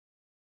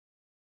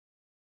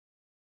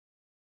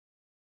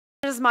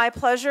It is my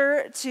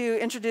pleasure to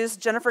introduce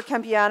Jennifer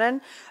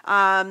Kemmppainen,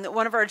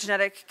 one of our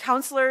genetic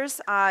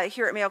counselors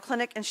here at Mayo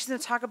Clinic, and she's going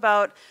to talk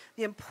about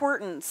the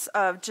importance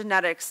of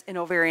genetics in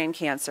ovarian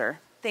cancer.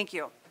 Thank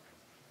you.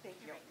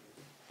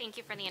 Thank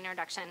you for the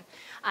introduction.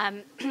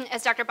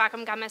 As Dr.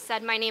 Backham-Gama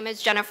said, my name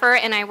is Jennifer,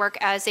 and I work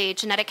as a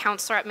genetic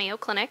counselor at Mayo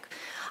Clinic.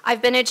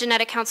 I've been a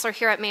genetic counselor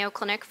here at Mayo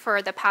Clinic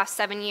for the past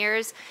 7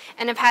 years,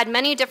 and have had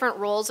many different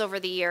roles over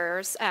the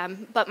years,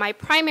 but my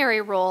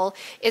primary role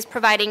is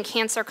providing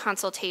cancer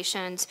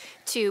consultations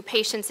to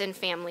patients and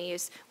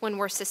families when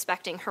we're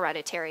suspecting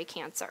hereditary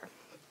cancer.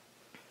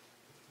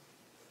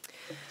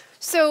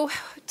 So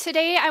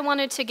today I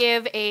wanted to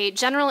give a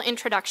general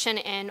introduction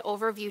and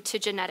overview to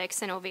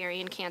genetics in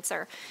ovarian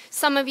cancer.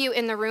 Some of you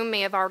in the room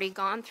may have already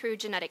gone through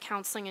genetic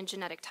counseling and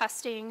genetic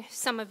testing.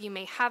 Some of you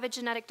may have a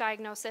genetic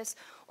diagnosis,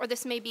 or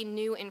this may be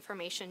new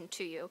information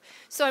to you.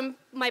 So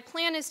my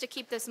plan is to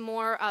keep this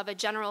more of a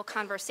general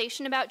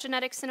conversation about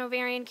genetics in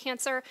ovarian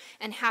cancer,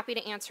 and happy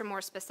to answer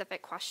more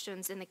specific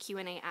questions in the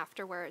Q&A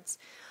afterwards.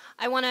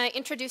 I want to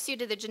introduce you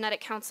to the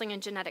genetic counseling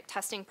and genetic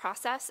testing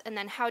process, and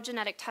then how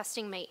genetic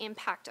testing may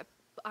impact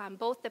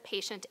both the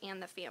patient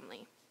and the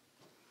family.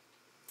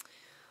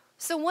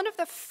 So one of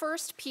the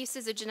first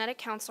pieces a genetic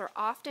counselor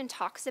often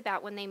talks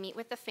about when they meet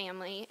with the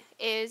family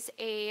is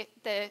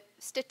the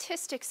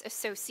statistics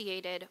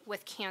associated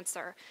with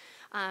cancer.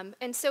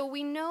 And so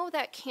we know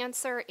that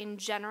cancer in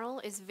general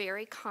is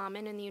very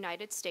common in the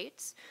United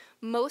States.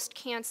 Most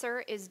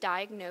cancer is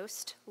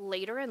diagnosed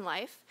later in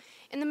life,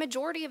 and the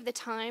majority of the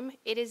time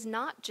it is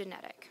not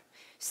genetic.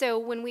 So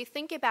when we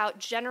think about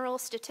general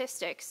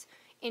statistics,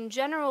 in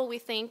general, we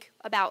think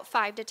about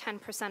 5 to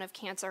 10% of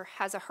cancer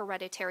has a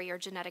hereditary or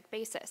genetic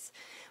basis.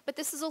 But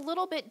this is a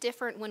little bit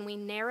different when we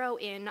narrow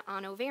in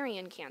on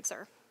ovarian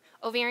cancer.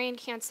 Ovarian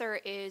cancer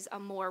is a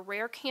more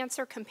rare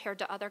cancer compared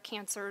to other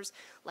cancers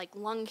like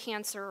lung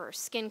cancer or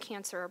skin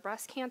cancer or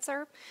breast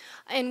cancer.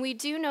 And we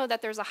do know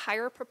that there's a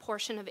higher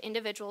proportion of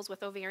individuals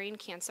with ovarian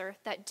cancer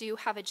that do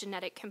have a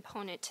genetic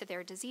component to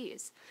their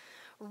disease.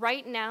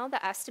 Right now,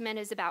 the estimate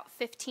is about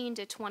 15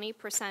 to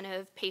 20%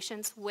 of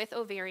patients with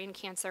ovarian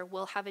cancer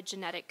will have a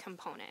genetic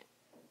component.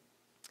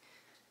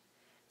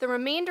 The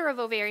remainder of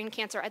ovarian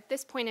cancer at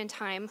this point in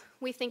time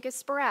we think is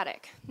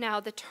sporadic. Now,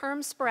 the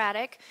term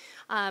sporadic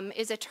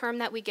is a term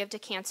that we give to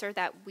cancer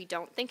that we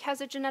don't think has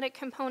a genetic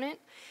component.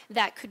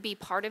 That could be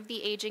part of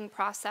the aging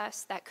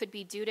process, that could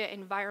be due to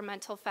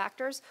environmental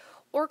factors,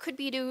 or could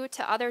be due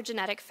to other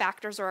genetic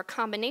factors or a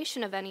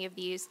combination of any of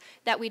these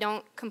that we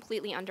don't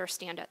completely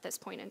understand at this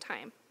point in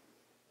time.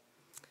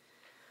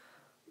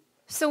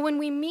 So when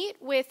we meet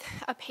with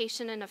a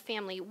patient and a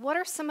family, what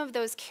are some of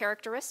those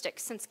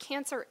characteristics? Since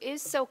cancer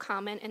is so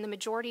common and the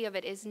majority of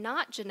it is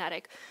not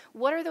genetic,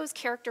 what are those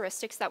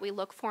characteristics that we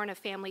look for in a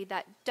family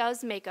that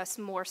does make us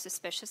more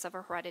suspicious of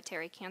a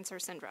hereditary cancer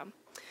syndrome?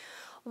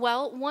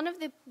 Well, one of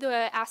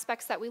the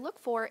aspects that we look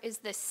for is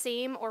the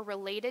same or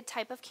related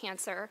type of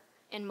cancer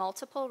in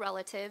multiple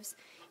relatives,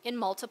 in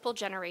multiple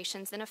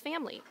generations in a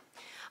family.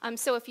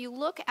 So if you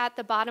look at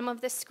the bottom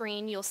of the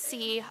screen, you'll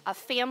see a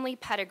family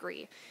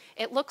pedigree.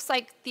 It looks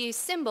like these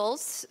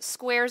symbols,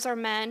 squares are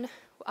men,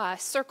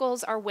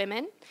 circles are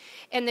women,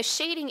 and the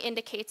shading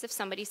indicates if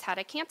somebody's had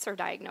a cancer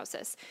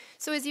diagnosis.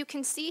 So as you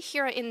can see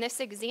here in this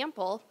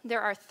example,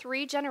 there are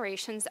 3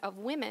 generations of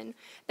women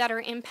that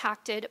are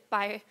impacted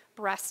by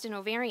breast and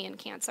ovarian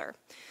cancer.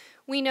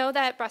 We know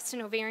that breast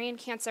and ovarian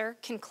cancer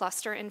can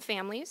cluster in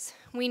families.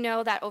 We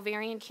know that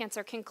ovarian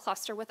cancer can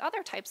cluster with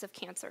other types of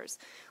cancers,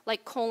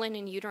 like colon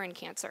and uterine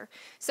cancer.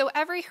 So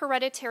every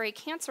hereditary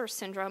cancer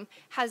syndrome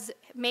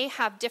may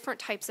have different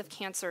types of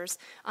cancers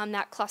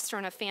that cluster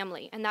in a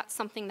family, and that's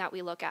something that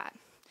we look at.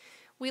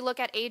 We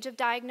look at age of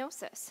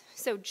diagnosis.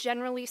 So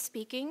generally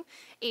speaking,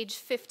 age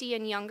 50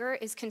 and younger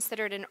is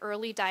considered an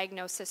early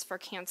diagnosis for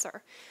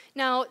cancer.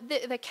 Now,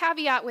 the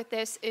caveat with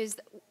this is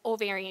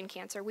ovarian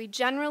cancer. We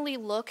generally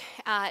look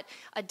at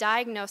a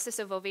diagnosis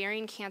of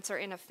ovarian cancer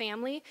in a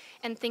family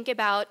and think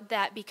about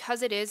that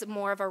because it is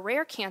more of a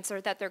rare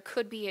cancer that there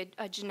could be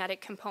a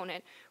genetic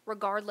component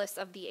regardless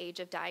of the age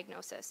of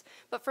diagnosis.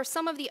 But for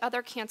some of the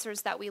other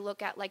cancers that we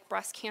look at, like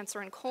breast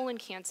cancer and colon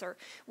cancer,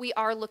 we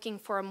are looking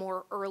for a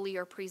more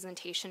earlier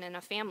presentation in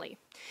a family.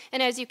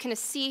 And as you can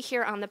see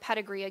here on the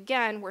pedigree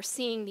again, we're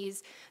seeing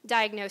these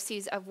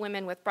diagnoses of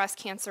women with breast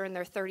cancer in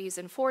their 30s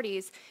and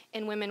 40s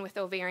and women with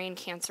ovarian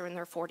cancer in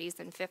their 40s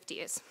and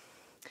 50s.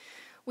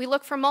 We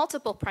look for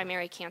multiple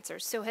primary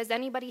cancers. So has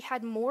anybody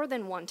had more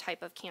than one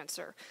type of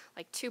cancer,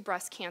 like 2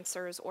 breast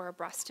cancers or a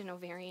breast and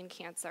ovarian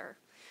cancer?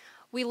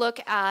 We look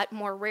at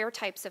more rare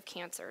types of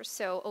cancers.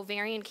 So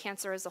ovarian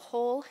cancer as a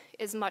whole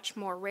is much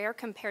more rare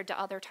compared to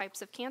other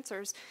types of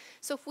cancers.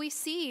 So if we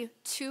see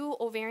 2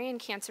 ovarian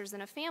cancers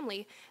in a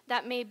family,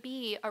 that may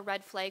be a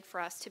red flag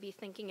for us to be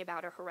thinking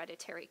about a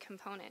hereditary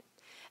component,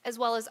 as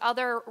well as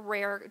other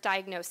rare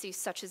diagnoses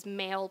such as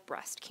male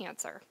breast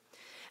cancer.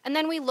 And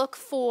then we look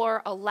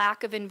for a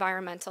lack of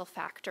environmental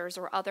factors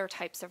or other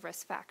types of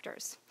risk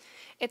factors.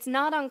 It's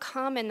not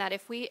uncommon that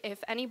if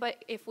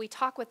we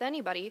talk with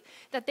anybody,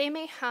 that they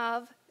may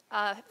have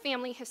a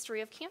family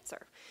history of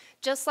cancer.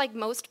 Just like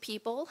most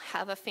people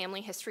have a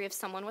family history of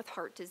someone with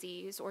heart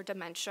disease or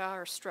dementia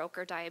or stroke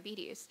or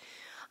diabetes.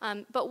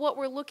 But what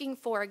we're looking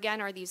for,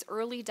 again, are these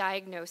early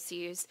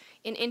diagnoses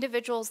in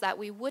individuals that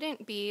we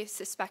wouldn't be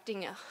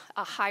suspecting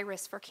a high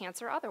risk for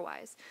cancer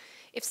otherwise.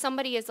 If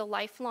somebody is a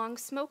lifelong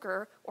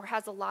smoker or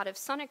has a lot of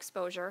sun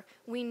exposure,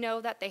 we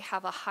know that they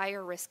have a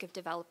higher risk of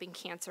developing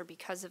cancer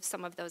because of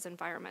some of those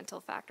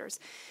environmental factors.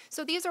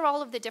 So these are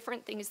all of the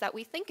different things that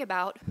we think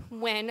about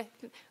when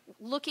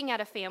looking at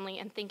a family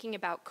and thinking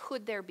about,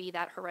 could there be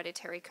that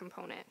hereditary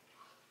component?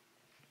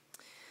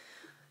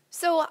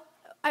 So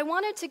I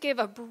wanted to give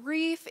a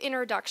brief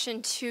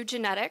introduction to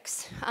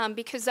genetics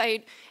because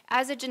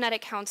as a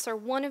genetic counselor,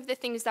 one of the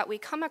things that we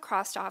come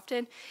across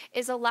often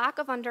is a lack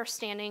of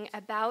understanding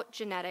about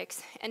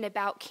genetics and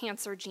about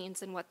cancer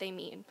genes and what they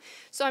mean.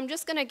 So I'm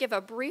just going to give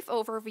a brief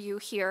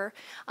overview here.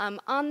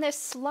 On this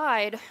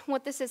slide,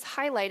 what this is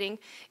highlighting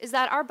is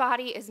that our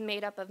body is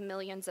made up of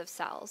millions of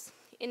cells.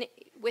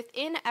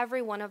 Within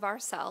every one of our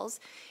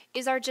cells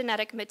is our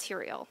genetic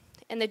material.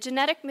 And the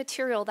genetic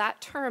material,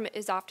 that term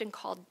is often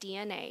called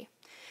DNA.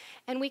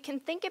 And we can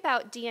think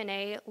about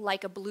DNA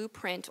like a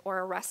blueprint or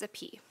a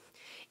recipe.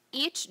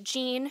 Each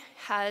gene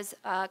has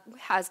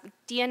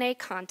DNA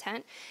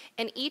content,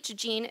 and each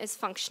gene is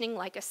functioning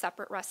like a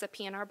separate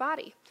recipe in our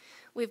body.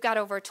 We've got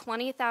over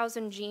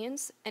 20,000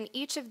 genes, and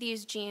each of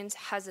these genes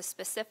has a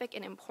specific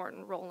and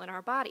important role in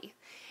our body.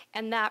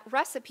 And that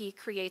recipe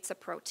creates a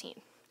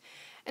protein.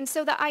 And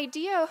so the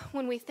idea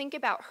when we think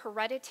about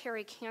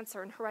hereditary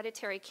cancer and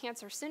hereditary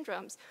cancer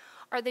syndromes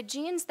are the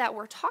genes that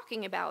we're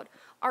talking about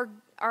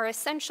are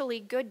essentially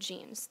good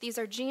genes. These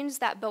are genes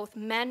that both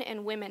men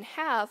and women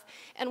have,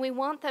 and we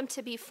want them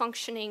to be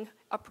functioning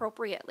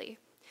appropriately.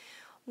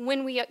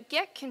 When we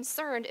get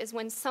concerned is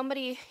when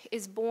somebody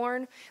is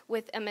born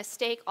with a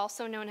mistake,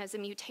 also known as a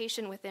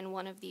mutation within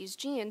one of these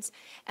genes,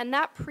 and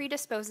that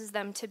predisposes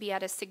them to be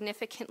at a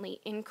significantly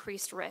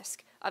increased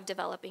risk of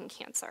developing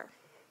cancer.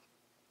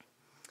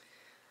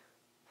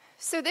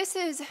 So this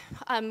is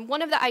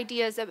one of the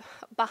ideas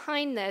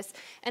behind this,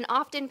 and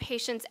often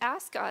patients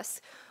ask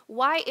us,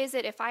 why is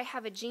it if I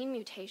have a gene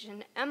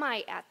mutation, am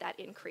I at that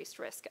increased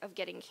risk of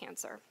getting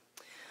cancer?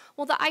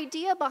 Well, the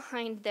idea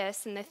behind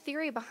this and the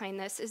theory behind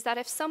this is that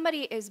if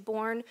somebody is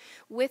born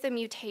with a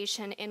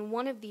mutation in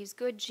one of these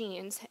good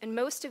genes, and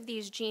most of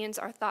these genes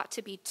are thought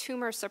to be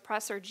tumor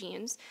suppressor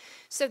genes,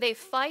 so they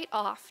fight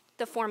off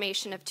the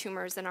formation of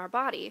tumors in our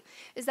body,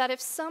 is that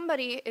if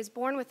somebody is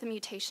born with a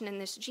mutation in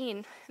this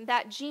gene,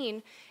 that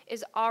gene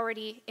is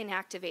already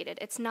inactivated.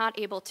 It's not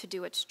able to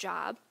do its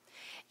job.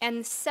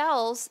 And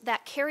cells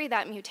that carry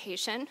that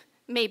mutation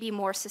may be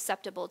more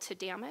susceptible to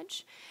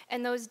damage,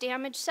 and those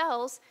damaged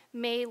cells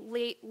may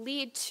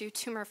lead to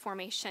tumor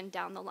formation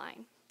down the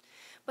line.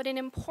 But an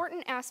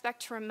important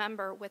aspect to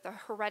remember with a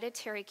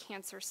hereditary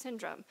cancer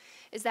syndrome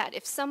is that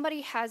if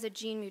somebody has a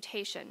gene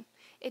mutation,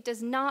 it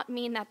does not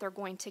mean that they're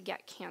going to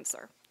get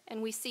cancer.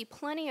 And we see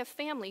plenty of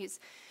families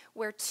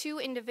where two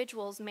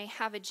individuals may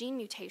have a gene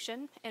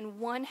mutation and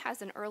one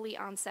has an early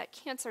onset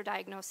cancer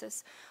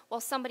diagnosis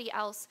while somebody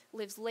else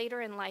lives later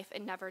in life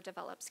and never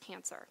develops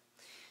cancer.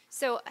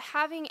 So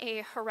having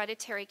a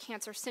hereditary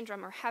cancer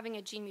syndrome or having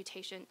a gene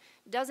mutation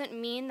doesn't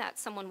mean that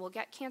someone will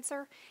get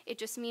cancer. It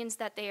just means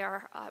that they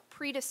are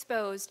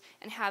predisposed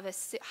and have a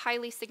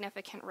highly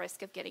significant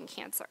risk of getting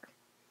cancer.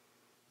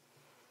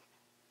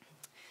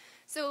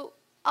 So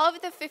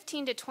of the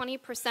 15 to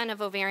 20%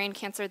 of ovarian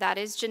cancer that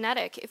is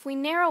genetic, if we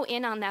narrow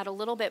in on that a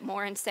little bit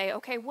more and say,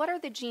 okay, what are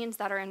the genes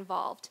that are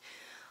involved?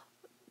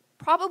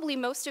 Probably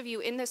most of you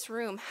in this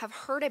room have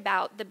heard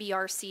about the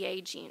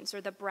BRCA genes,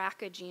 or the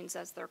BRCA genes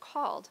as they're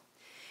called.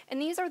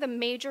 And these are the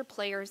major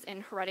players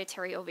in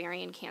hereditary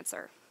ovarian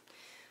cancer.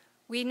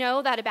 We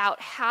know that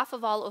about half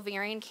of all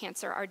ovarian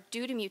cancer are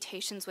due to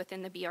mutations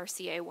within the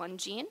BRCA1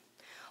 gene,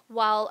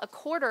 while a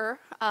quarter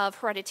of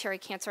hereditary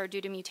cancer are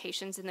due to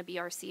mutations in the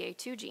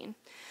BRCA2 gene.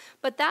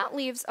 But that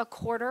leaves a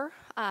quarter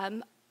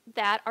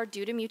that are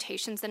due to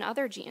mutations in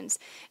other genes.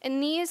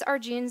 And these are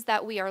genes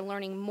that we are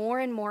learning more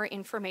and more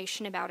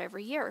information about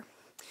every year.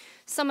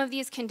 Some of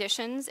these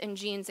conditions and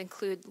genes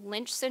include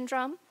Lynch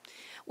syndrome,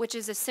 which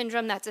is a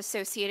syndrome that's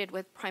associated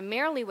with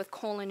primarily with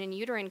colon and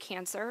uterine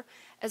cancer,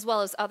 as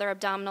well as other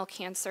abdominal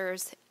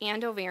cancers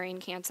and ovarian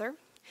cancer.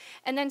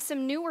 And then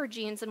some newer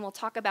genes, and we'll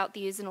talk about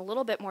these in a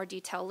little bit more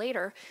detail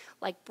later,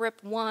 like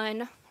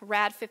BRIP1,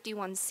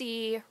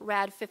 RAD51C,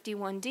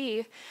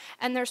 RAD51D,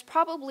 and there's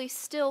probably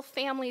still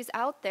families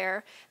out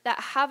there that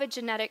have a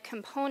genetic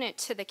component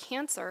to the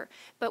cancer,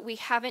 but we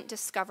haven't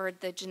discovered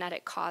the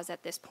genetic cause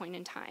at this point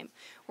in time.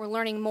 We're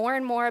learning more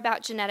and more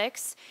about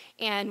genetics,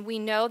 and we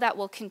know that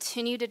we'll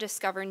continue to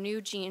discover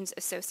new genes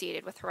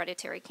associated with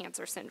hereditary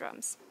cancer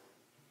syndromes.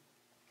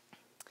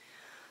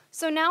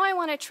 So now I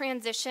want to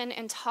transition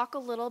and talk a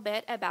little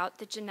bit about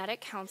the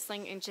genetic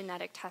counseling and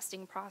genetic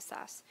testing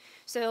process.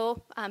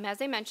 So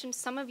as I mentioned,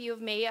 some of you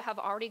may have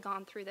already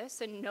gone through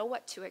this and know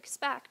what to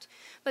expect,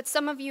 but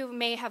some of you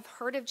may have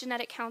heard of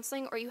genetic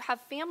counseling, or you have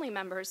family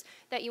members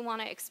that you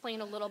want to explain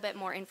a little bit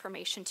more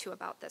information to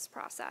about this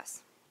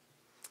process.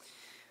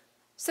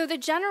 So the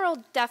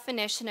general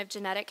definition of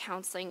genetic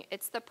counseling,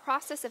 it's the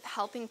process of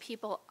helping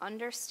people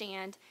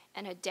understand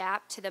and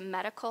adapt to the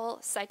medical,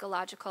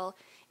 psychological,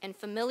 and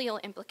familial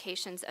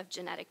implications of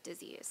genetic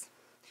disease.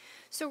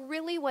 So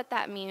really what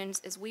that means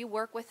is we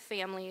work with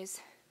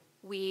families,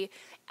 we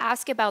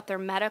ask about their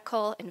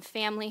medical and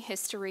family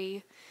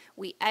history,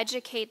 we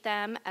educate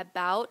them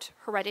about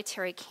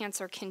hereditary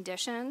cancer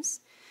conditions,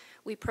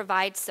 we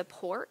provide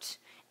support.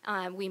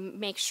 We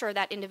make sure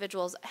that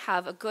individuals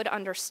have a good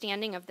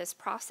understanding of this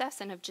process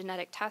and of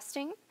genetic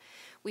testing.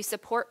 We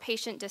support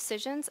patient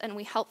decisions, and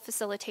we help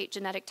facilitate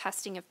genetic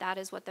testing if that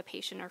is what the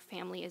patient or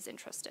family is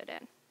interested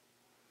in.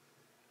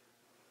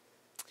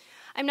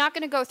 I'm not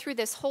going to go through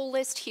this whole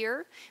list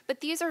here,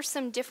 but these are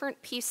some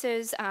different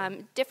pieces,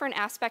 different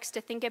aspects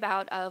to think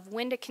about of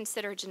when to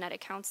consider genetic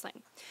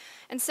counseling.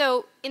 And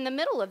so in the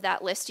middle of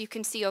that list, you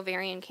can see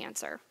ovarian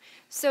cancer.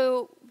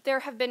 So there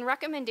have been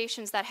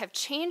recommendations that have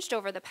changed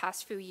over the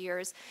past few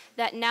years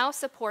that now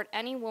support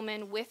any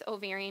woman with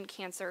ovarian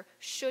cancer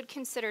should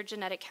consider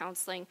genetic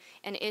counseling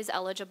and is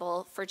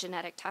eligible for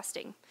genetic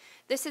testing.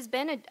 This has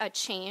been a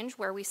change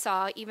where we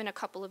saw even a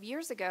couple of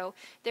years ago,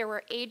 there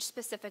were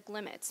age-specific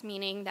limits,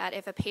 meaning that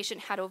if a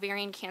patient had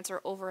ovarian cancer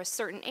over a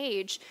certain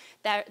age,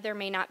 that there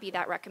may not be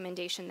that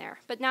recommendation there.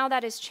 But now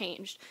that has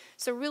changed.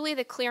 So really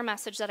the clear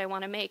message that I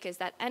want to make is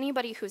that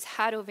anybody who's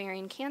had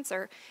ovarian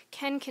cancer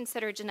can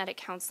consider genetic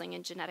counseling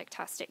and genetic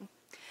testing.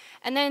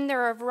 And then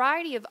there are a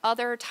variety of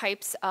other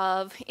types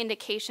of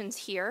indications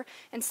here,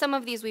 and some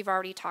of these we've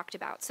already talked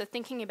about. So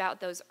thinking about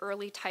those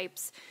early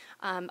types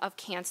of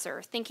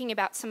cancer, thinking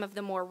about some of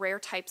the more rare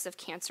types of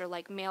cancer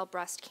like male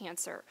breast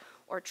cancer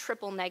or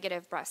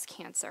triple-negative breast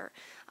cancer,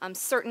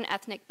 certain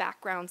ethnic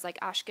backgrounds like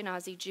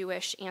Ashkenazi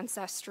Jewish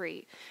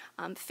ancestry,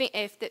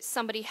 if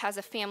somebody has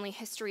a family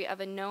history of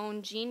a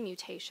known gene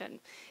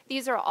mutation.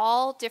 These are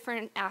all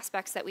different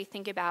aspects that we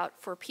think about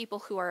for people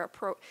who are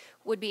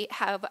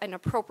have an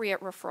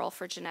appropriate referral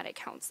for genetic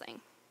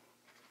counseling.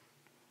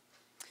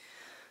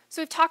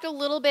 So we've talked a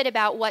little bit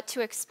about what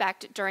to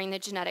expect during the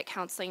genetic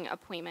counseling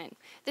appointment.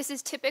 This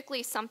is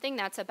typically something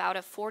that's about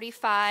a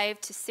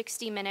 45 to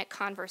 60-minute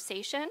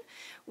conversation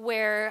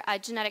where a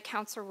genetic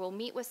counselor will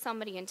meet with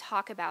somebody and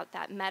talk about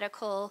that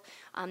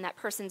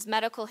person's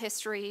medical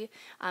history,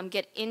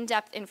 get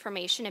in-depth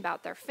information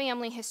about their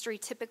family history,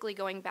 typically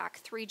going back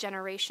 3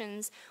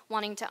 generations,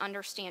 wanting to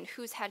understand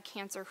who's had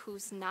cancer,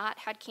 who's not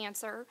had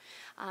cancer,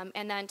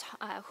 and then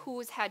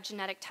who's had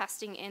genetic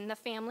testing in the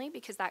family,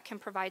 because that can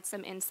provide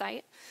some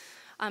insight.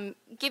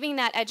 Giving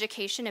that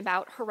education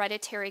about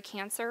hereditary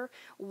cancer,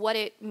 what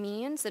it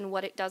means and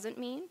what it doesn't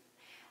mean.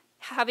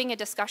 Having a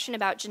discussion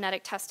about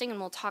genetic testing, and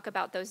we'll talk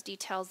about those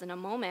details in a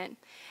moment.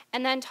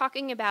 And then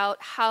talking about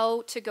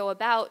how to go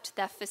about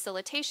the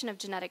facilitation of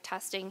genetic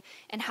testing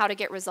and how to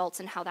get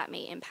results and how that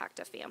may impact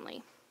a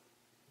family.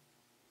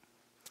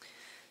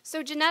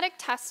 So genetic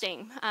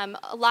testing,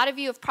 a lot of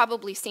you have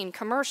probably seen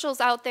commercials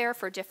out there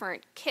for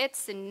different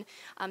kits and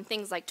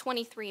things like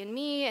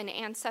 23andMe and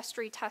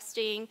Ancestry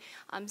testing.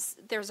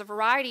 There's a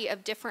variety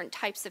of different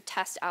types of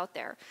tests out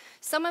there.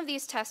 Some of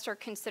these tests are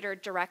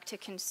considered direct to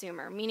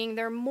consumer, meaning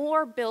they're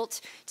more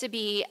built to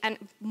be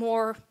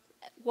more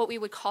what we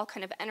would call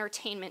kind of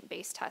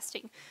entertainment-based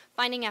testing,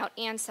 finding out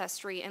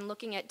ancestry and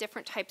looking at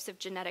different types of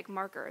genetic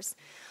markers.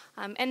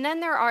 And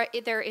then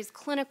there is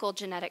clinical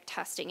genetic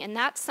testing, and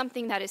that's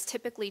something that is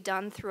typically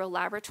done through a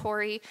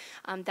laboratory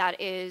that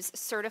is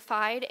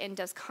certified and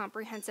does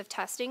comprehensive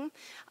testing.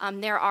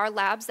 There are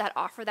labs that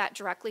offer that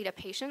directly to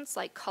patients,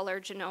 like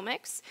Color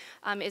Genomics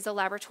is a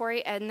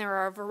laboratory, and there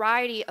are a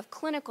variety of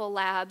clinical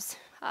labs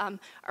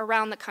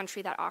around the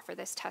country that offer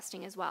this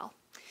testing as well.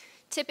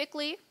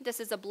 Typically, this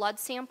is a blood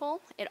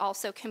sample. It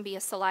also can be a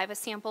saliva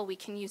sample. We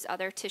can use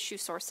other tissue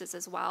sources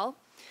as well.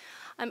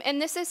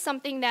 And this is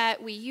something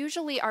that we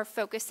usually are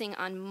focusing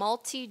on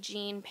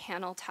multi-gene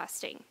panel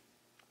testing.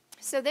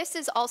 So this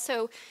is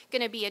also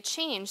going to be a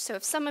change. So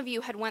if some of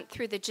you had went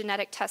through the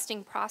genetic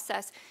testing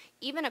process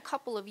even a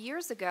couple of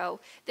years ago,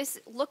 this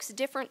looks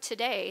different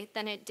today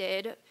than it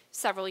did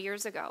several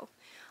years ago.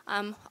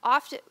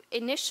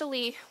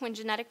 Initially, when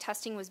genetic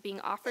testing was being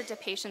offered to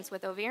patients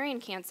with ovarian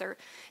cancer,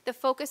 the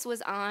focus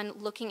was on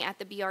looking at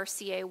the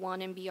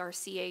BRCA1 and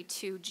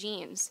BRCA2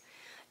 genes.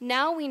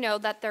 Now we know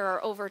that there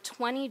are over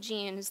 20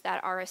 genes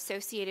that are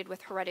associated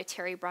with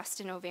hereditary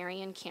breast and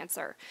ovarian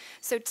cancer.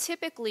 So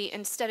typically,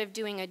 instead of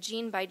doing a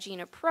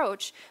gene-by-gene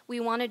approach, we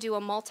want to do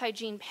a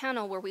multi-gene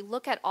panel where we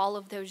look at all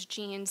of those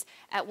genes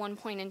at one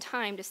point in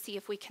time to see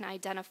if we can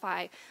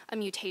identify a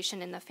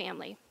mutation in the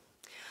family.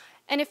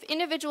 And if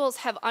individuals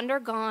have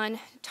undergone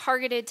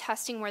targeted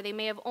testing where they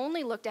may have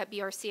only looked at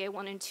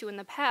BRCA1 and 2 in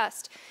the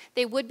past,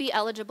 they would be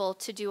eligible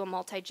to do a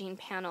multi-gene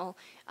panel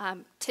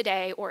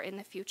today or in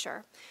the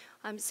future.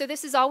 So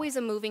this is always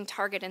a moving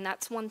target, and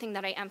that's one thing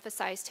that I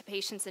emphasize to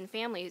patients and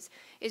families,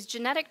 is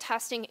genetic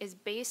testing is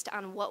based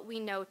on what we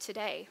know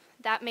today.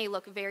 That may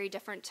look very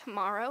different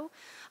tomorrow,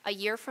 a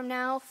year from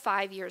now,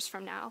 5 years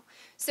from now.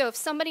 So if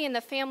somebody in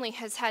the family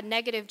has had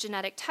negative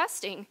genetic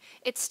testing,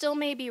 it still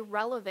may be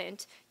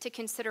relevant to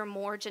consider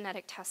more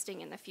genetic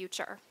testing in the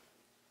future.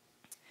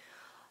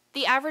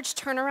 The average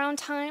turnaround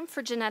time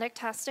for genetic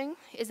testing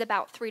is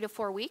about 3 to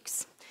 4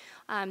 weeks.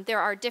 There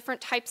are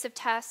different types of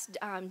tests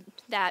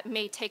that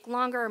may take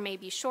longer or may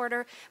be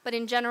shorter, but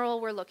in general,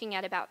 we're looking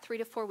at about 3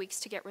 to 4 weeks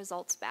to get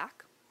results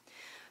back.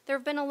 There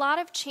have been a lot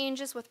of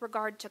changes with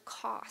regard to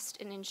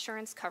cost and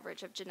insurance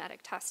coverage of genetic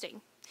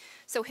testing.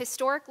 So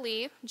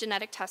historically,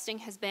 genetic testing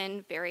has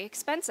been very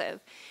expensive,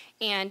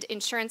 and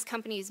insurance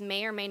companies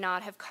may or may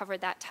not have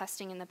covered that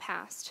testing in the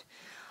past.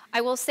 I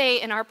will say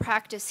in our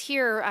practice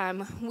here,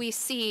 we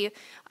see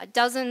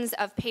dozens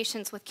of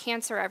patients with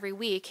cancer every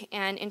week,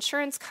 and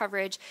insurance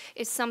coverage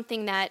is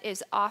something that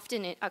is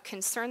often a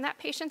concern that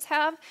patients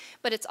have,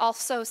 but it's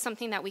also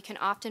something that we can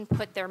often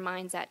put their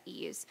minds at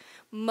ease.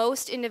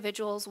 Most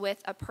individuals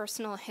with a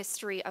personal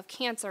history of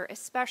cancer,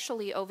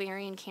 especially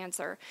ovarian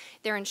cancer,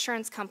 their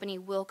insurance company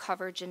will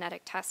cover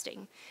genetic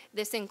testing.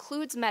 This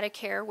includes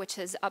Medicare, which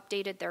has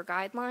updated their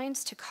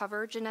guidelines to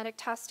cover genetic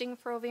testing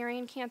for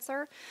ovarian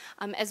cancer,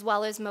 as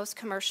well as most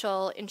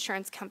commercial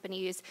insurance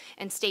companies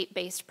and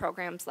state-based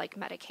programs like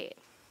Medicaid.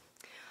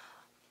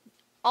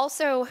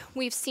 Also,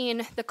 we've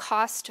seen the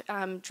cost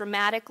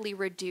dramatically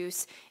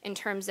reduce in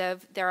terms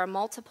of there are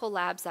multiple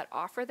labs that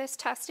offer this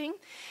testing,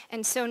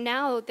 and so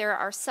now there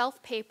are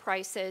self-pay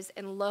prices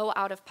and low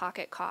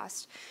out-of-pocket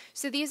costs.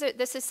 So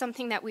this is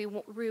something that we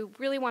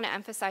really want to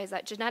emphasize,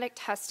 that genetic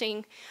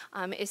testing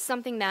is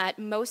something that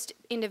most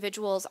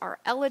individuals are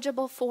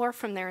eligible for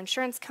from their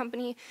insurance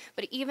company,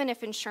 but even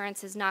if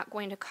insurance is not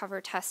going to cover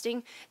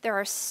testing, there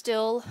are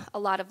still a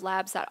lot of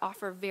labs that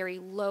offer very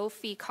low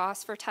fee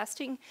costs for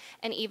testing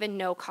and even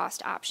no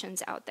cost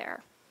options out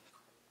there.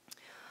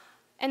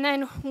 And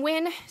then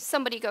when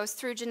somebody goes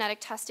through genetic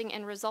testing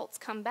and results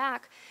come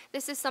back,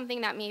 this is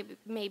something that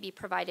may be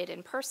provided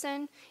in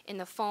person,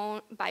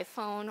 by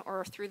phone,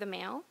 or through the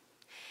mail.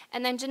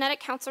 And then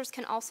genetic counselors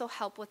can also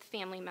help with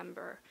family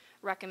member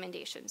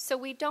recommendations. So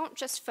we don't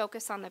just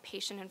focus on the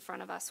patient in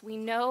front of us. We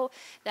know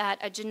that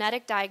a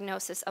genetic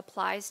diagnosis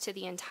applies to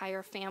the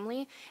entire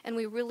family, and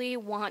we really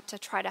want to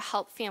try to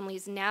help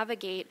families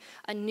navigate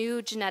a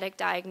new genetic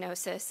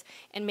diagnosis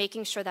and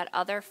making sure that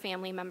other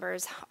family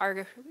members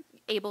are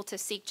able to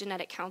seek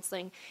genetic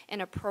counseling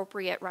and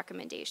appropriate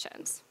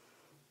recommendations.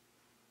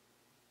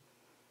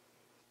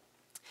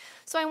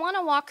 So I want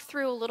to walk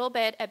through a little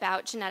bit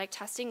about genetic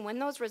testing. When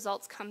those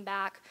results come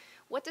back,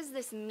 what does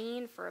this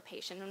mean for a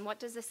patient, and what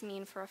does this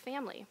mean for a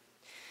family?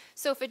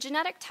 So if a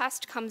genetic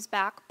test comes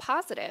back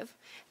positive,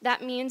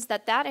 that means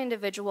that that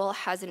individual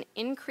has an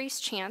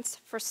increased chance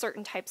for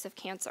certain types of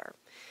cancer.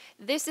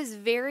 This is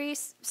very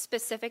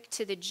specific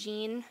to the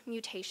gene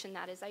mutation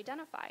that is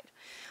identified.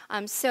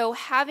 So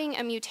having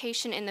a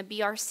mutation in the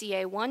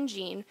BRCA1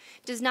 gene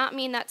does not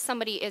mean that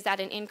somebody is at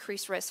an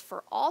increased risk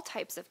for all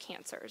types of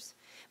cancers,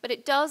 but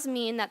it does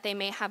mean that they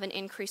may have an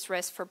increased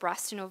risk for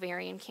breast and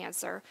ovarian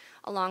cancer,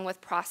 along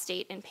with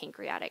prostate and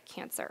pancreatic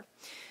cancer.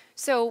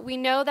 So we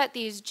know that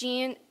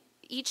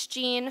each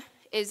gene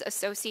is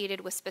associated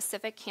with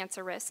specific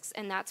cancer risks,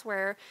 and that's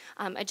where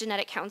a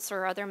genetic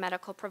counselor or other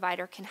medical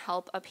provider can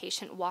help a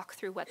patient walk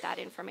through what that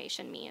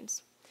information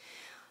means.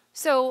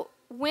 So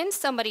when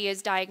somebody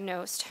is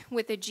diagnosed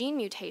with a gene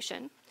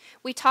mutation,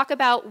 we talk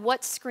about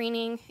what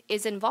screening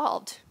is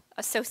involved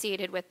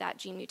associated with that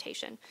gene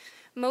mutation.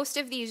 Most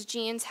of these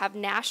genes have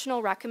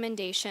national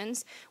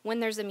recommendations when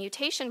there's a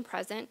mutation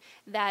present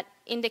that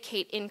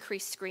indicate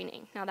increased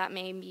screening. Now that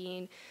may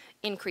mean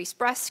increased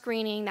breast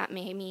screening, that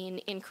may mean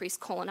increased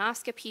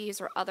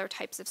colonoscopies or other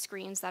types of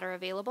screens that are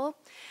available.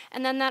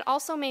 And then that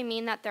also may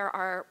mean that there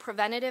are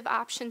preventative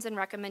options and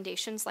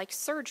recommendations like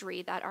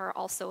surgery that are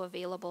also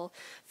available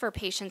for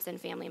patients and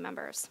family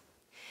members.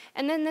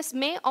 And then this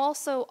may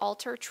also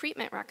alter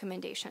treatment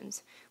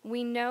recommendations.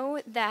 We know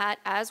that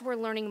as we're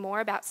learning more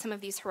about some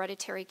of these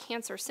hereditary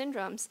cancer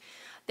syndromes,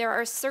 there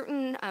are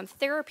certain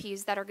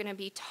therapies that are going to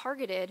be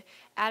targeted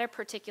at a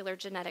particular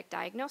genetic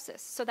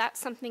diagnosis. So that's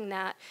something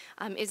that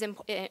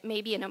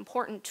may be an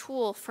important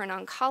tool for an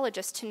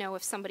oncologist to know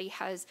if somebody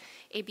has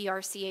a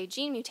BRCA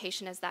gene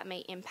mutation, as that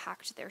may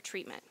impact their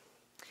treatment.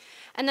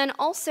 And then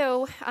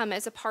also,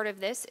 as a part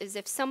of this, is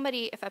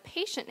if a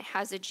patient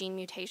has a gene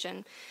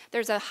mutation,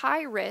 there's a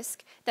high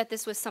risk that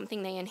this was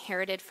something they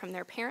inherited from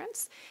their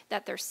parents,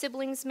 that their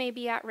siblings may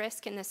be at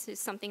risk, and this is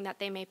something that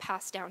they may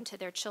pass down to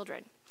their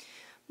children.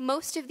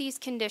 Most of these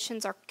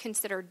conditions are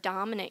considered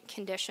dominant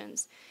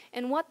conditions.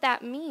 And what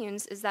that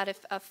means is that if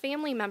a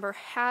family member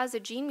has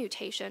a gene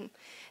mutation,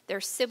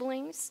 their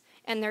siblings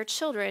and their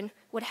children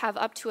would have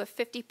up to a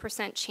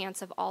 50%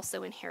 chance of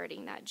also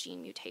inheriting that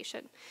gene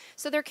mutation.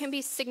 So there can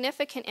be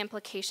significant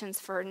implications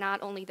for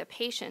not only the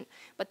patient,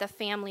 but the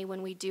family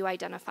when we do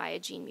identify a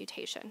gene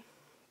mutation.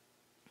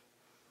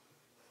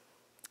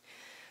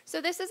 So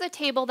this is a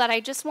table that I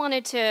just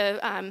wanted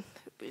to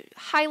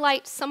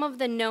highlight some of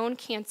the known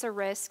cancer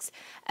risks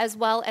as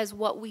well as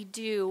what we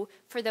do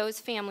for those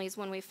families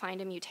when we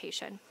find a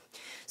mutation.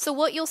 So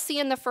what you'll see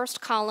in the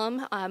first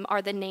column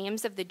are the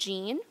names of the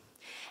gene.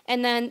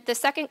 And then the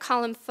second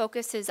column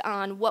focuses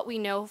on what we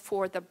know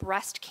for the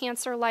breast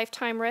cancer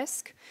lifetime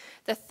risk.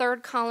 The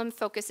third column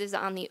focuses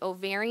on the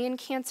ovarian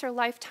cancer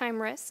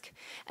lifetime risk.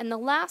 And the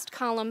last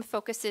column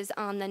focuses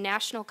on the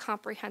National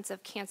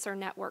Comprehensive Cancer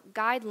Network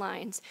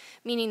guidelines,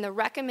 meaning the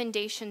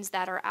recommendations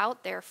that are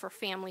out there for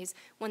families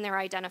when they're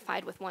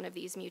identified with one of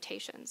these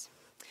mutations.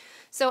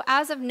 So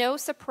as of no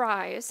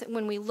surprise,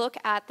 when we look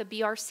at the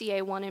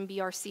BRCA1 and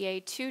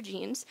BRCA2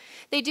 genes,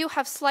 they do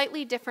have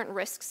slightly different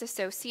risks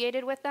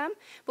associated with them,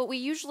 but we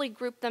usually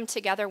group them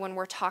together when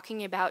we're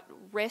talking about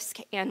risk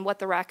and what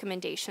the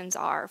recommendations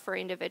are for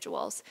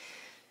individuals.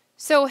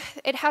 So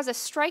it has a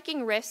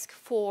striking risk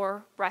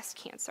for breast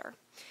cancer.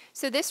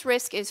 So this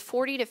risk is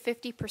 40 to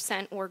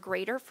 50% or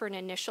greater for an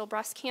initial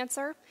breast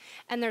cancer,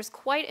 and there's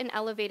quite an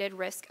elevated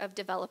risk of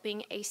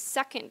developing a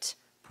second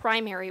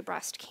primary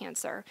breast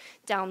cancer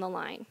down the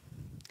line.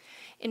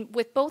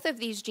 With both of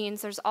these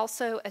genes, there's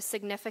also a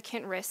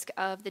significant risk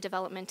of the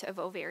development of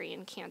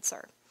ovarian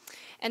cancer.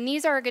 And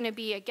these are going to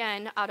be,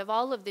 again, out of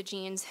all of the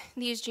genes,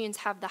 these genes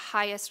have the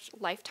highest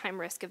lifetime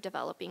risk of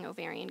developing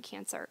ovarian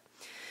cancer.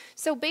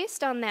 So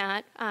based on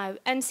that,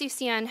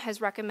 NCCN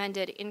has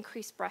recommended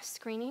increased breast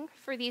screening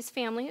for these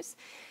families.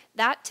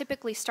 That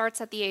typically starts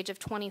at the age of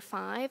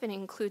 25 and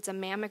includes a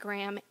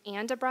mammogram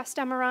and a breast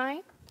MRI.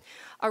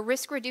 A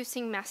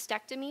risk-reducing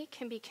mastectomy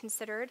can be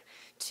considered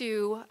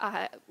to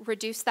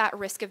reduce that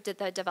risk of the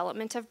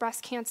development of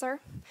breast cancer.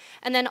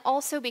 And then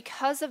also,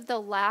 because of the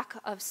lack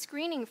of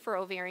screening for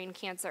ovarian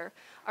cancer,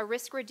 a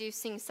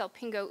risk-reducing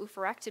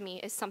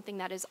salpingo-oophorectomy is something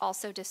that is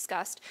also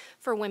discussed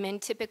for women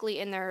typically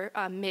in their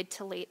mid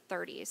to late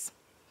 30s.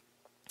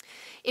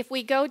 If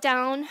we go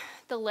down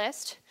the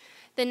list,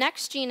 the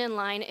next gene in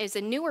line is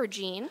a newer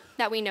gene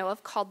that we know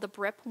of called the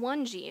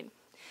BRIP1 gene.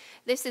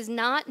 This is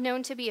not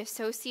known to be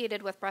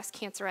associated with breast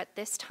cancer at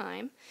this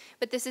time,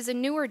 but this is a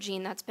newer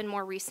gene that's been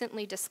more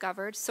recently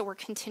discovered, so we're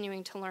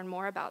continuing to learn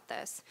more about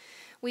this.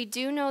 We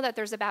do know that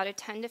there's about a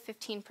 10 to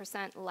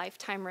 15%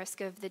 lifetime risk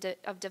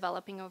of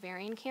developing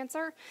ovarian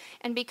cancer,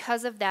 and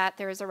because of that,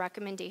 there is a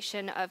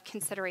recommendation of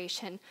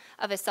consideration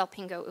of a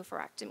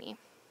salpingo-oophorectomy.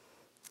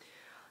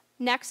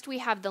 Next, we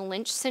have the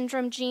Lynch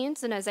syndrome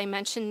genes, and as I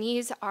mentioned,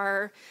 these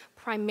are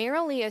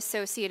primarily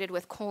associated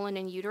with colon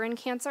and uterine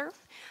cancer,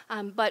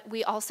 but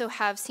we also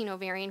have seen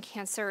ovarian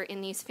cancer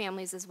in these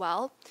families as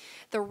well.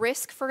 The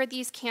risk for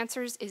these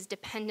cancers is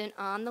dependent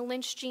on the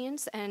Lynch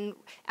genes, and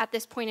at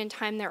this point in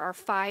time, there are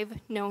 5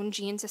 known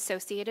genes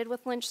associated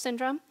with Lynch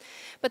syndrome,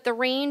 but the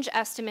range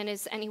estimate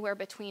is anywhere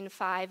between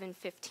 5 and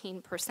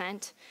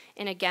 15%,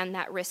 and again,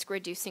 that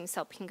risk-reducing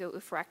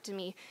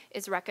salpingo-oophorectomy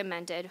is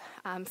recommended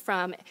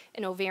from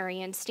an ovarian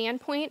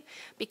standpoint.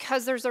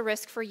 Because there's a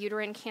risk for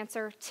uterine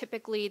cancer,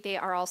 typically they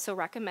are also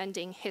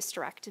recommending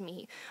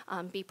hysterectomy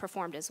be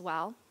performed as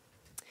well.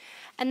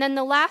 And then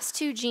the last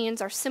 2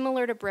 genes are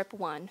similar to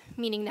BRIP1,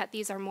 meaning that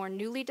these are more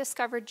newly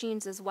discovered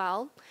genes as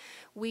well.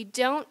 We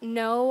don't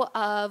know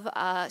of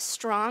a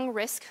strong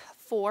risk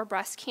for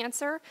breast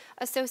cancer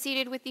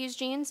associated with these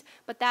genes,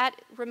 but that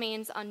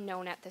remains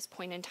unknown at this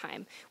point in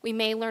time. We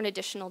may learn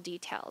additional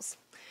details.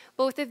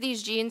 Both of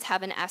these genes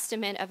have an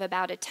estimate of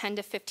about a 10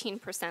 to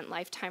 15%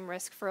 lifetime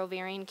risk for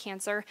ovarian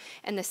cancer,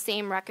 and the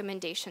same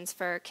recommendations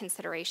for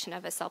consideration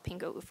of a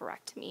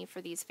salpingo-oophorectomy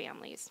for these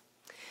families.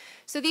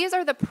 So these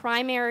are the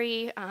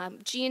primary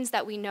genes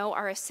that we know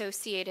are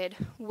associated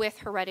with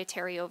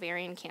hereditary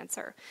ovarian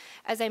cancer.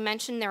 As I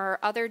mentioned, there are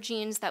other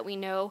genes that we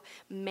know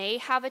may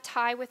have a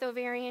tie with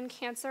ovarian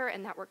cancer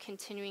and that we're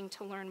continuing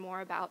to learn more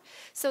about.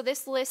 So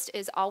this list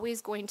is always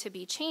going to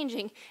be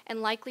changing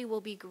and likely will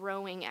be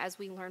growing as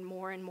we learn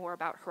more and more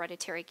about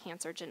hereditary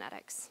cancer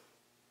genetics.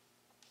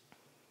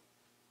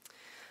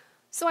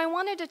 So I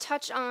wanted to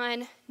touch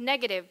on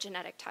negative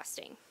genetic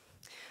testing.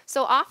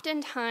 So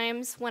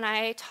oftentimes when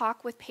I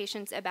talk with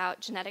patients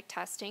about genetic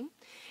testing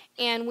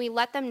and we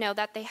let them know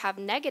that they have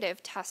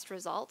negative test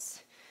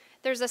results,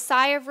 there's a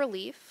sigh of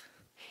relief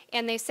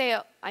and they say,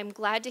 oh, I'm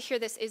glad to hear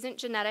this isn't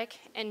genetic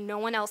and no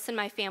one else in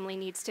my family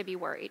needs to be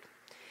worried.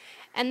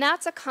 And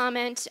that's a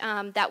comment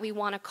that we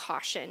want to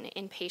caution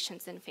in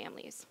patients and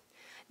families.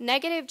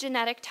 Negative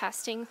genetic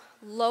testing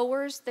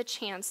lowers the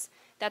chance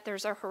that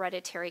there's a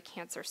hereditary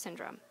cancer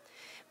syndrome,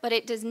 but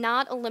it does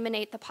not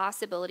eliminate the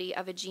possibility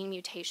of a gene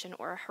mutation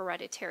or a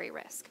hereditary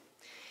risk.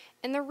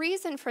 And the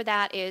reason for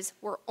that is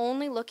we're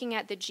only looking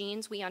at the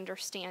genes we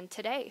understand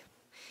today.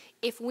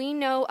 If we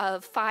know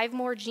of 5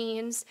 more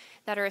genes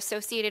that are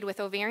associated with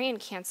ovarian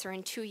cancer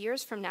in 2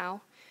 years from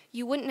now,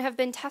 you wouldn't have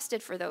been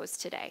tested for those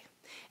today.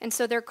 And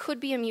so there could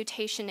be a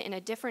mutation in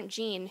a different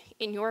gene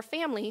in your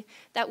family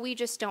that we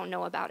just don't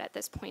know about at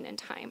this point in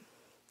time.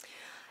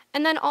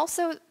 And then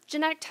also,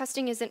 genetic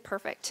testing isn't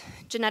perfect.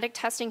 Genetic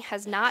testing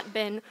has not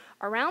been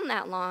around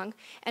that long,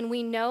 and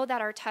we know that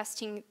our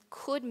testing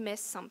could miss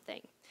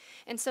something.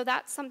 And so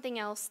that's something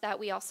else that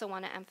we also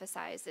want to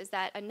emphasize, is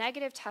that a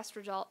negative test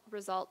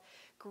result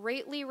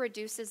greatly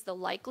reduces the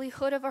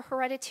likelihood of a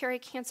hereditary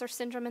cancer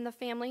syndrome in the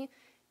family,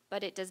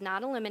 but it does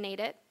not eliminate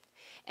it.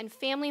 and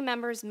family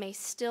members may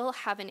still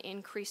have an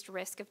increased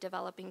risk of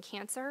developing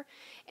cancer,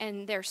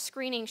 and their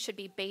screening should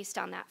be based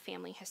on that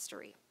family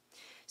history.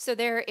 So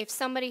if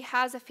somebody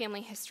has a family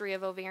history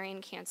of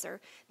ovarian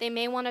cancer, they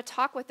may want to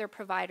talk with their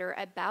provider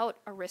about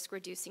a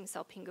risk-reducing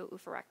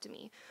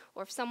salpingo-oophorectomy.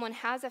 Or if someone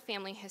has a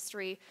family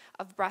history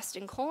of breast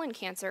and colon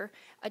cancer,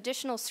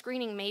 additional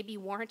screening may be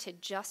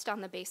warranted just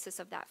on the basis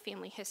of that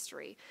family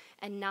history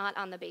and not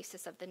on the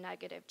basis of the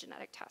negative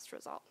genetic test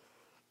result.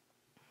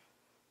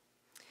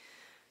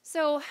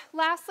 So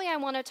lastly, I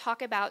want to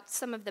talk about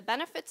some of the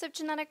benefits of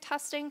genetic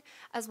testing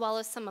as well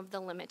as some of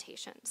the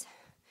limitations.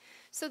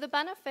 So the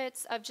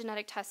benefits of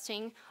genetic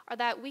testing are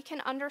that we can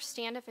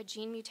understand if a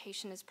gene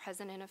mutation is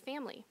present in a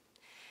family.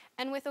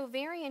 And with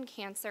ovarian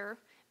cancer,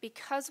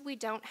 because we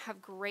don't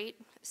have great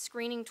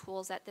screening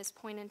tools at this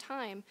point in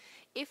time,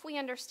 if we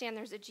understand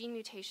there's a gene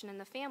mutation in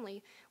the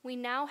family, we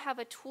now have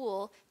a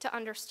tool to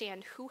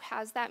understand who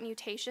has that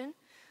mutation,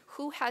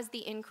 who has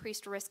the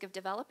increased risk of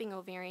developing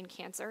ovarian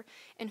cancer,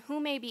 and who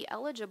may be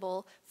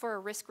eligible for a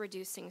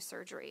risk-reducing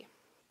surgery.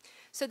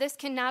 So this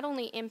can not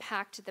only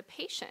impact the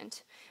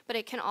patient, but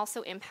it can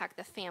also impact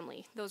the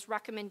family, those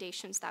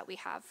recommendations that we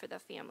have for the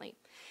family.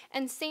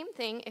 And same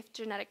thing if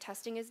genetic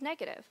testing is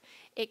negative.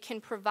 It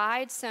can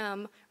provide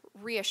some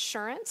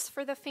reassurance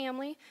for the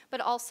family,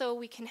 but also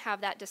we can have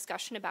that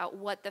discussion about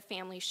what the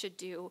family should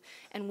do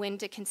and when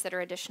to consider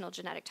additional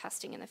genetic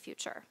testing in the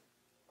future.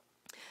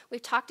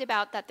 We've talked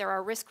about that there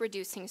are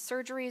risk-reducing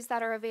surgeries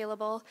that are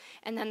available,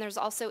 and then there's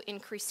also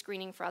increased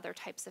screening for other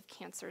types of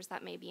cancers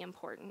that may be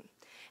important.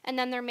 And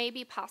then there may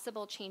be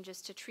possible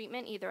changes to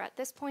treatment either at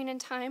this point in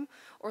time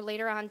or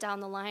later on down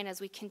the line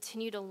as we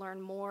continue to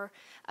learn more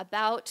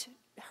about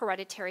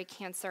hereditary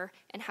cancer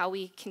and how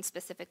we can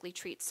specifically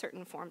treat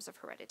certain forms of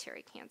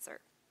hereditary cancer.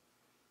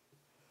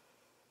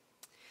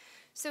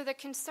 So the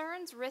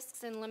concerns,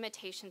 risks, and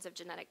limitations of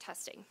genetic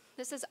testing.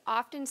 This is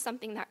often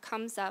something that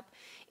comes up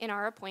in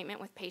our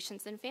appointment with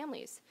patients and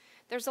families.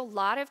 There's a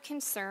lot of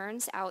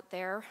concerns out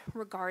there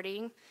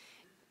regarding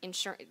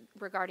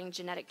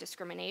genetic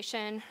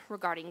discrimination,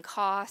 regarding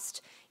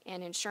cost,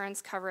 and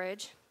insurance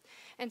coverage.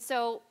 And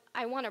so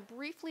I want to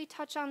briefly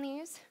touch on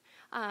these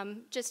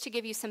just to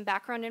give you some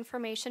background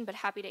information, but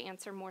happy to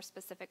answer more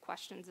specific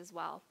questions as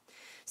well.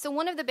 So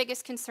one of the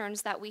biggest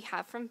concerns that we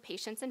have from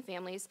patients and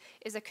families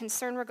is a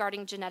concern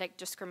regarding genetic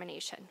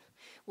discrimination.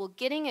 Will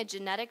getting a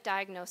genetic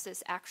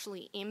diagnosis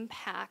actually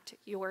impact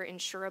your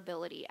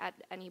insurability at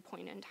any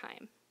point in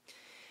time?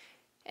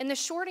 And the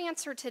short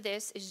answer to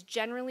this is,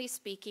 generally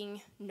speaking,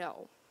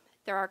 no.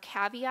 There are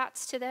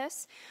caveats to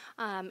this,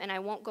 and I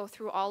won't go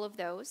through all of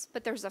those,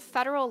 but there's a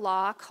federal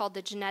law called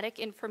the Genetic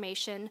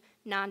Information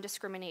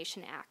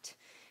Non-Discrimination Act.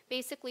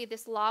 Basically,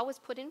 this law was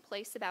put in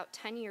place about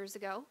 10 years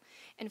ago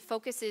and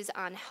focuses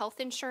on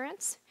health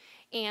insurance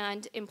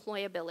and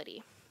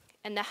employability.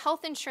 And the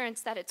health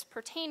insurance that it's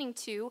pertaining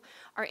to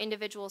are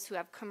individuals who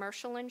have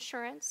commercial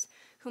insurance,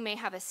 who may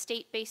have a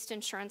state-based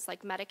insurance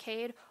like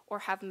Medicaid or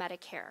have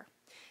Medicare.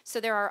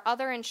 So there are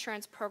other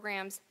insurance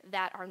programs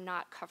that are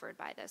not covered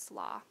by this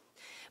law.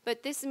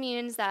 But this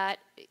means that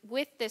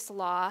with this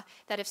law,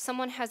 that if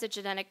someone has a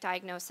genetic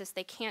diagnosis,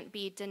 they can't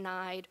be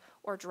denied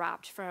or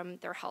dropped from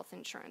their health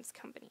insurance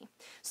company.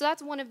 So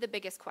that's one of the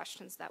biggest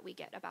questions that we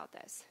get about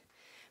this.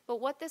 But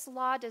what this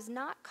law does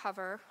not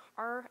cover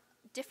are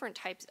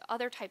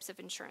other types of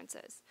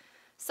insurances.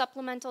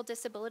 Supplemental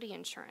disability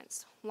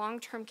insurance,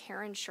 long-term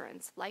care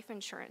insurance, life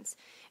insurance,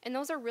 and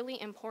those are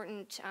really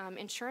important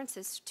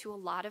insurances to a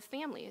lot of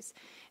families.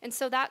 And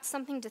so that's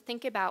something to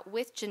think about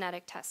with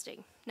genetic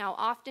testing. Now,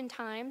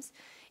 oftentimes,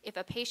 if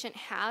a patient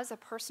has a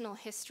personal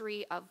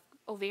history of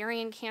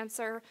ovarian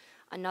cancer,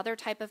 another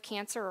type of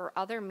cancer, or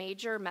other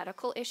major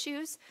medical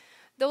issues,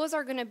 those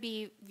are going to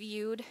be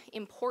viewed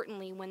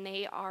importantly when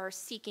they are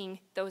seeking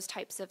those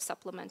types of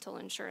supplemental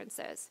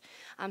insurances.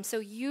 So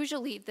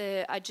usually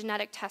a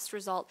genetic test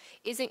result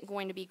isn't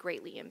going to be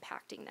greatly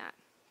impacting that.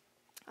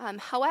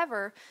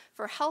 However,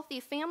 for healthy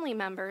family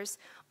members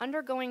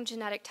undergoing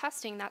genetic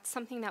testing, that's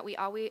something that we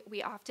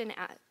often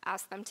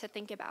ask them to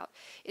think about.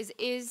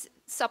 Is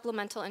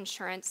supplemental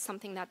insurance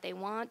something that they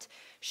want?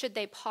 Should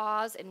they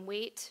pause and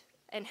wait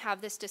and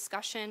have this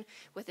discussion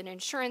with an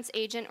insurance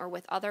agent or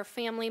with other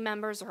family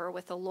members or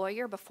with a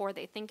lawyer before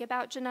they think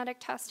about genetic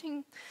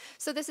testing?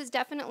 So this is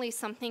definitely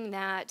something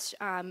that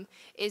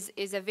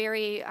is a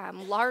very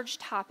large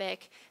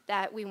topic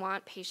that we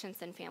want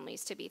patients and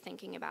families to be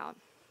thinking about.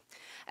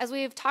 As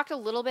we've talked a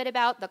little bit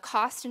about, the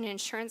cost and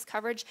insurance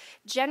coverage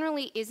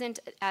generally isn't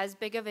as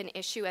big of an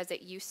issue as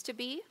it used to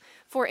be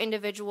for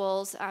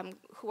individuals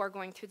who are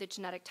going through the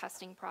genetic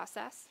testing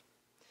process.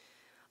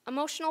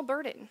 Emotional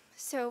burden.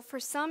 So for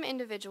some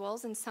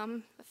individuals and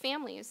some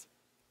families,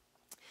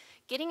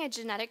 getting a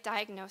genetic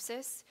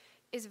diagnosis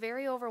is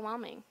very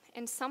overwhelming,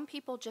 and some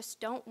people just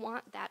don't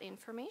want that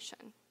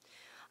information.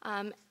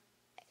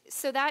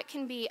 So that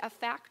can be a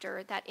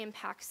factor that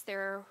impacts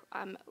their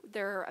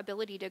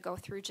ability to go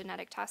through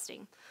genetic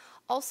testing.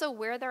 Also,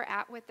 where they're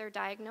at with their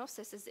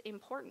diagnosis is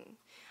important.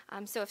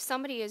 So if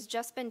somebody has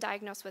just been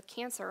diagnosed with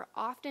cancer,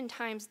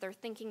 oftentimes they're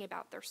thinking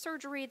about their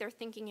surgery, they're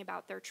thinking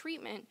about their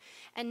treatment,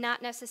 and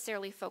not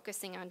necessarily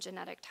focusing on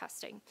genetic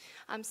testing.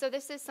 So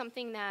this is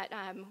something that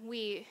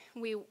we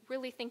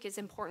really think is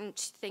important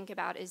to think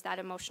about, is that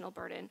emotional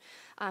burden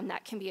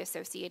that can be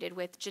associated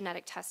with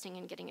genetic testing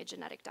and getting a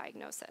genetic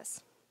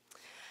diagnosis.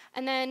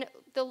 And then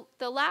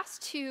the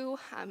last two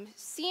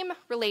seem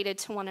related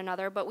to one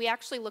another, but we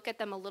actually look at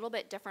them a little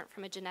bit different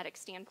from a genetic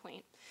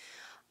standpoint.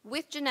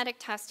 With genetic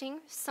testing,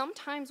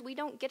 sometimes we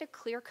don't get a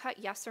clear-cut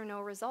yes or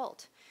no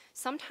result.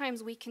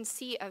 Sometimes we can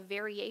see a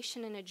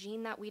variation in a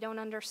gene that we don't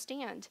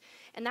understand,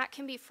 and that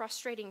can be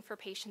frustrating for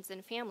patients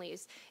and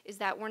families, is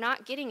that we're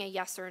not getting a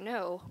yes or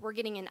no, we're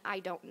getting an I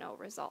don't know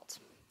result.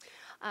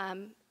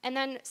 And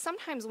then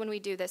sometimes when we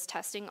do this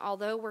testing,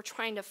 although we're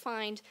trying to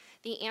find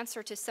the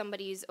answer to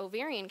somebody's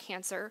ovarian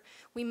cancer,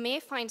 we may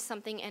find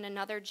something in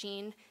another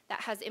gene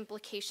that has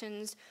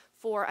implications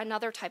for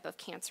another type of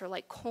cancer,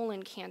 like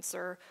colon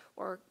cancer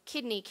or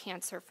kidney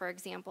cancer, for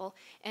example,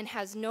 and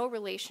has no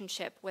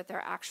relationship with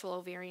their actual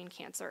ovarian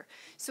cancer.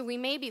 So we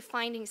may be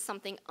finding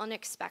something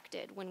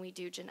unexpected when we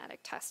do genetic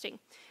testing.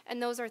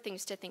 And those are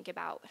things to think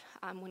about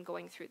when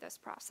going through this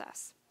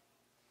process.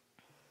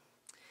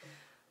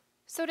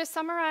 So to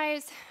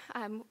summarize,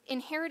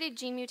 inherited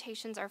gene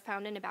mutations are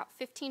found in about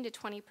 15 to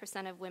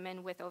 20% of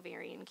women with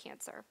ovarian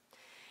cancer.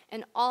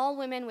 And all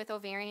women with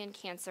ovarian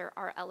cancer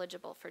are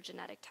eligible for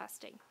genetic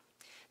testing.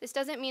 This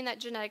doesn't mean that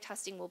genetic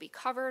testing will be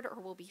covered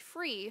or will be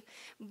free,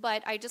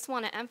 but I just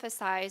want to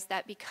emphasize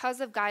that because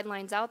of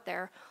guidelines out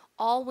there,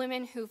 all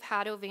women who've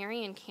had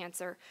ovarian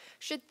cancer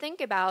should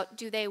think about,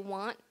 do they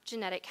want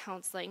genetic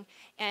counseling,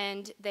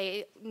 and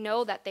they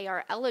know that they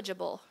are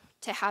eligible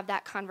to have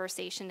that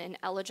conversation and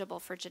eligible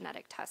for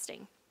genetic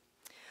testing.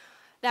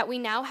 That we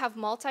now have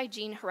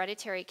multi-gene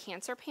hereditary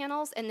cancer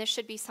panels, and this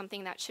should be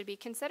something that should be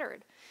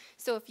considered.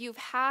 So if you've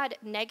had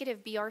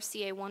negative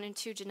BRCA1 and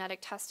 2 genetic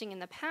testing in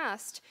the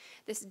past,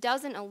 this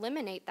doesn't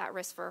eliminate that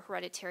risk for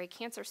hereditary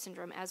cancer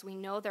syndrome, as we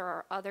know there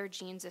are other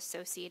genes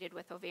associated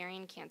with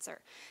ovarian cancer.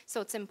 So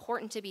it's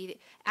important to be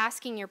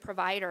asking your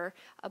provider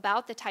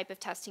about the type of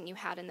testing you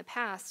had in the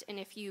past, and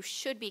if you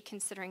should be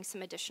considering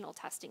some additional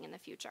testing in the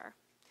future.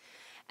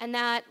 And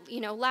that,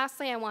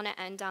 lastly, I want to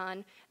end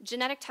on,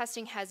 genetic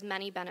testing has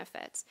many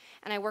benefits.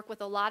 And I work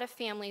with a lot of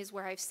families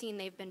where I've seen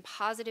they've been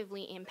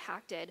positively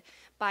impacted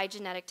by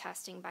genetic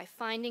testing, by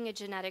finding a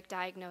genetic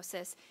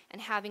diagnosis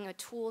and having a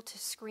tool to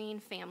screen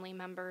family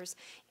members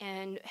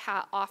and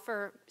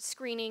offer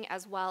screening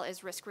as well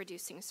as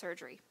risk-reducing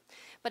surgery.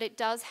 But it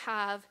does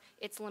have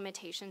its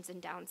limitations and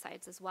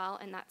downsides as well,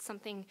 and that's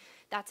something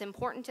that's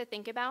important to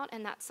think about,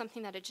 and that's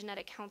something that a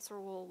genetic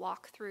counselor will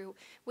walk through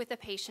with a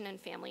patient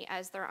and family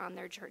as they're on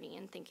their journey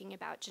and thinking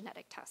about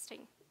genetic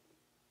testing.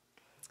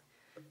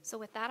 So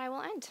with that, I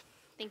will end.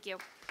 Thank you.